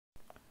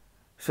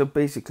So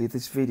basically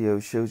this video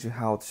shows you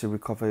how to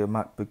recover your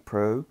MacBook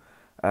Pro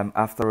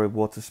after a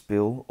water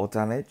spill or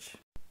damage.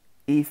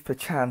 If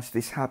perchance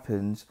this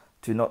happens,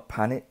 do not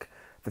panic.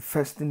 The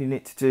first thing you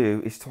need to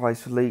do is to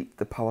isolate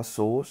the power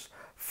source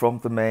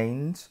from the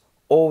mains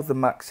or the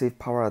MagSafe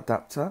power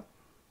adapter.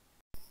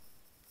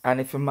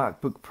 And if your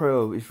MacBook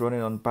Pro is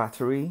running on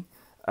battery,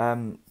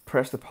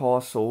 press the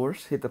power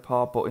source, hit the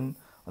power button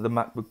on the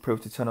MacBook Pro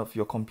to turn off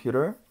your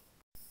computer.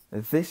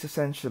 This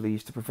essentially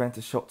is to prevent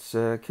a short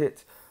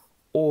circuit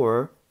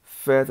or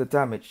further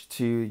damage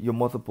to your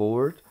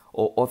motherboard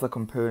or other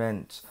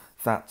components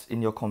that's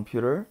in your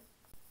computer.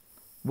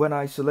 When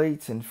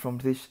isolating from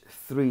these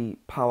 3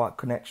 power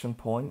connection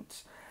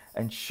points,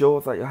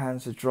 ensure that your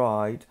hands are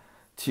dried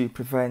to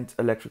prevent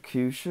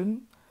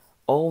electrocution.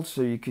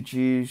 Also, you could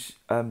use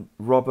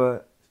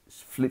rubber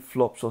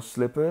flip-flops or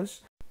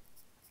slippers.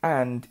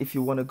 And if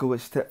you want to go a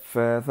step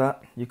further,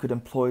 you could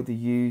employ the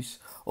use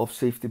of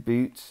safety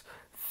boots.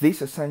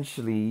 This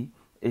essentially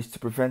is to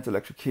prevent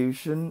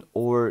electrocution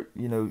or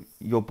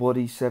your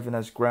body serving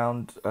as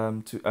ground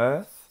to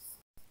earth,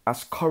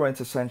 as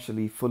current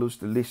essentially follows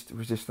the least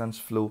resistance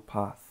flow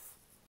path.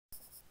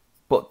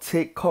 But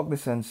take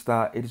cognizance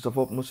that it is of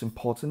utmost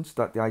importance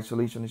that the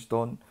isolation is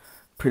done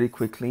pretty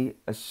quickly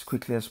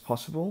as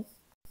possible.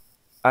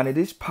 And it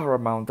is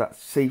paramount that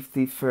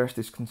safety first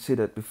is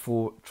considered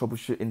before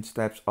troubleshooting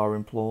steps are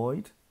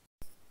employed.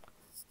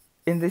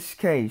 In this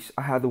case,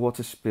 I had a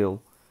water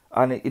spill,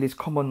 and it is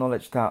common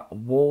knowledge that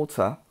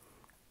water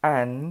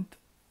and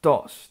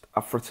dust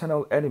are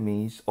fraternal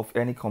enemies of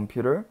any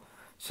computer.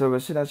 So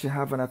as soon as you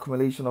have an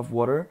accumulation of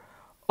water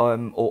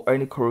or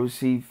any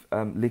corrosive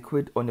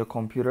liquid on your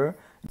computer,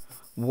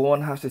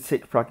 one has to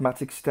take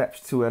pragmatic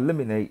steps to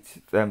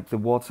eliminate the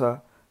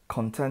water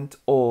content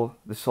or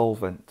the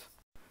solvent.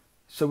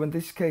 So in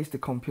this case, the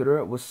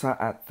computer was sat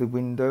at the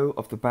window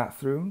of the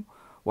bathroom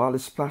while a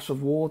splash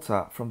of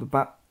water from the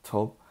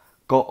bathtub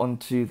got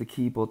onto the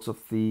keyboards of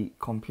the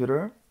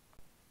computer.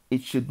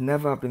 It should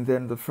never have been there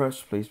in the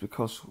first place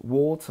because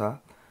water,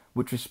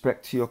 with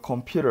respect to your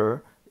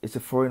computer, is a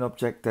foreign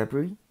object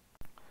debris.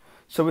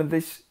 So in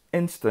this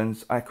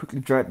instance, I quickly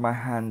dried my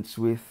hands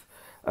with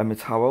a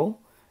towel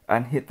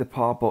and hit the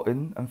power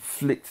button and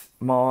flicked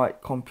my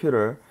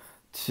computer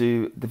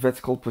to the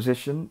vertical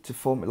position to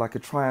form it like a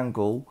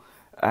triangle.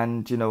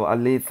 And I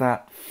laid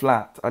that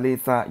flat,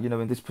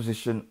 in this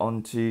position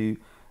onto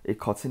a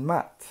cotton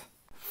mat.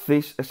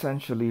 This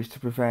essentially is to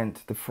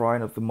prevent the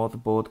frying of the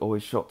motherboard or a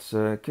short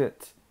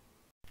circuit,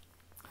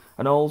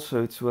 and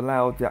also to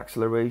allow the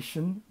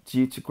acceleration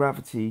due to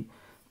gravity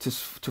to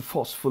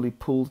forcefully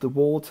pull the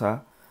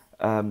water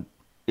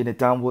in a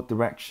downward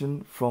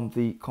direction from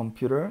the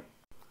computer.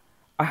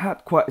 I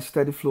had quite a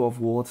steady flow of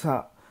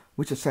water,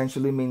 which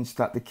essentially means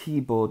that the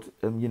keyboard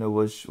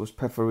was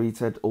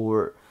perforated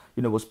or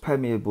was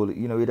permeable.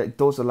 It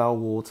does allow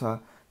water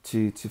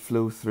to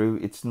flow through.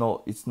 It's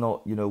not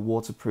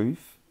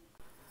waterproof.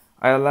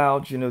 I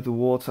allowed the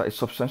water, a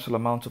substantial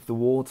amount of the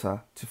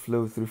water, to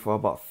flow through for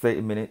about 30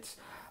 minutes,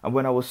 and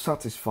when I was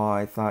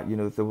satisfied that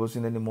there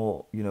wasn't any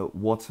more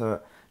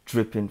water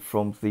dripping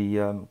from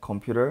the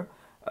computer,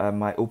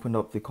 I opened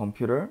up the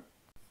computer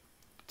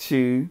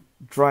to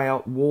dry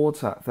out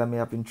water that may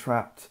have been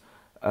trapped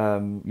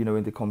in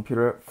the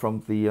computer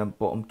from the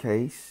bottom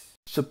case.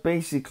 So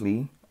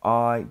basically,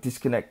 I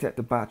disconnected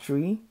the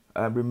battery,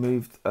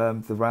 removed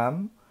the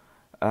RAM,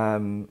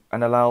 and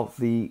allowed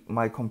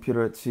my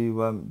computer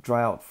to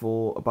dry out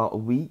for about a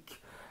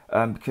week,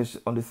 because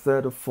on the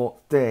 3rd or 4th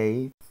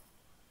day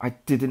I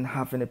didn't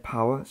have any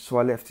power, so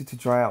I left it to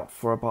dry out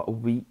for about a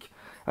week.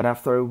 And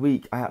after a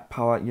week I had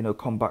power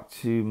come back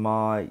to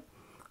my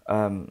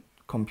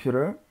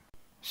computer.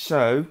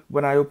 So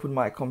when I opened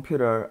my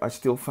computer, I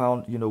still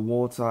found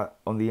water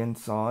on the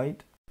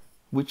inside,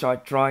 which I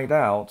dried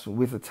out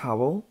with a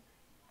towel.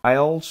 I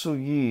also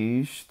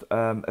used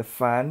a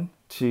fan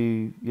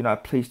to, I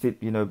placed it,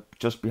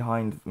 just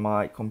behind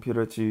my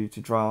computer to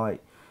dry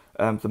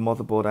the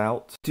motherboard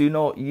out. Do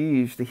not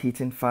use the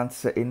heating fan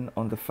setting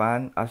on the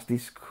fan, as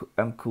this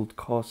could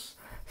cause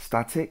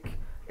static.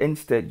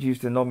 Instead, use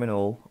the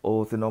nominal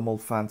or the normal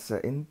fan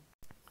setting.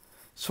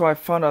 So I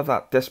found out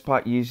that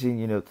despite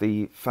using,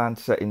 the fan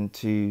setting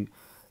to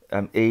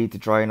aid the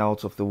drying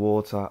out of the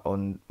water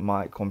on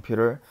my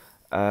computer,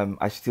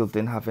 I still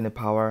didn't have any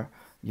power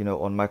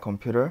on my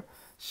computer.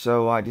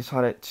 So I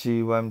decided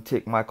to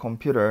take my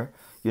computer,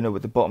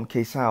 with the bottom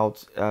case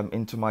out,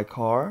 into my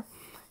car.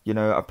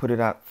 I put it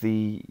at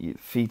the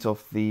feet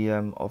of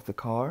the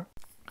car,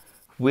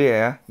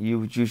 where you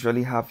would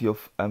usually have your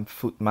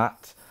foot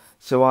mat.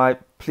 So I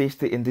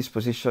placed it in this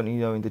position,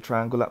 in the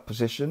triangular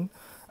position,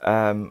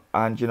 and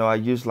I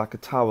used like a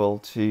towel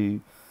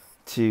to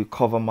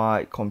cover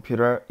my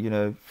computer,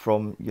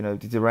 from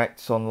the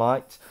direct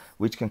sunlight,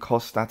 which can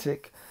cause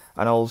static,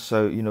 and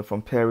also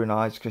from peering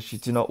eyes, because you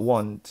do not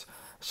want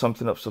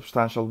something of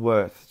substantial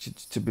worth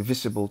to be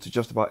visible to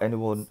just about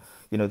anyone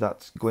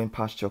that's going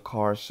past your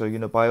car. So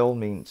by all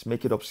means,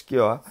 make it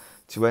obscure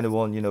to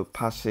anyone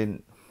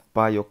passing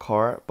by your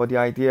car. But the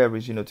idea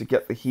is to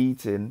get the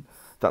heat in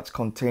that's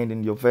contained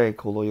in your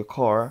vehicle or your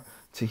car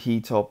to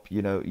heat up,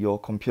 your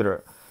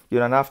computer.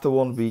 And after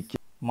 1 week,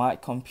 my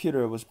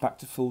computer was back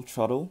to full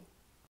throttle.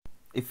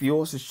 If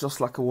yours is just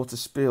like a water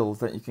spill,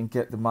 then you can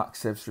get the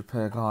Macbook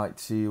repair guide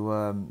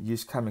to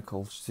use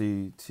chemicals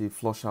to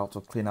flush out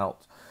or clean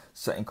out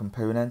certain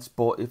components.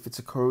 But if it's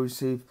a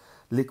corrosive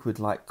liquid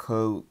like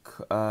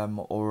Coke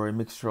or a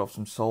mixture of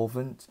some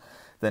solvent,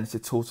 then it's a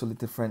totally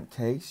different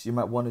case. You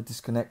might want to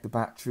disconnect the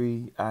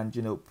battery and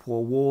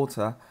pour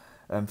water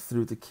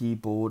through the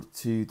keyboard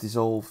to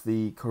dissolve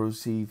the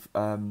corrosive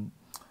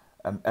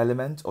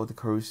element or the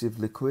corrosive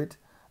liquid.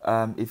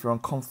 If you're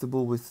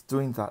uncomfortable with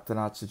doing that, then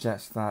I'd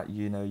suggest that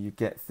you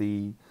get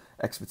the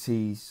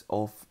expertise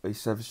of a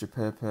service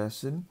repair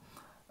person.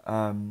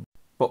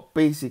 But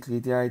basically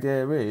the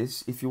idea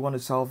is, if you want to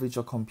salvage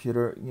your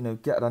computer,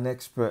 get an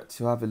expert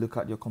to have a look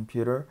at your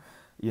computer,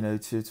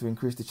 to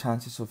increase the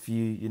chances of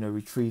you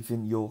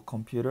retrieving your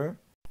computer.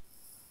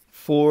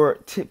 For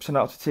tips on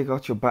how to take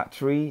out your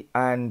battery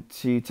and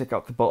to take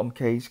out the bottom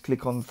case,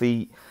 click on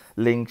the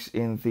links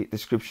in the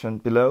description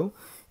below.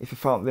 If you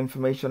found the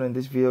information in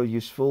this video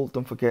useful,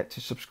 don't forget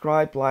to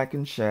subscribe, like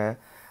and share,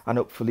 and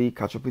hopefully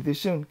catch up with you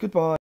soon. Goodbye.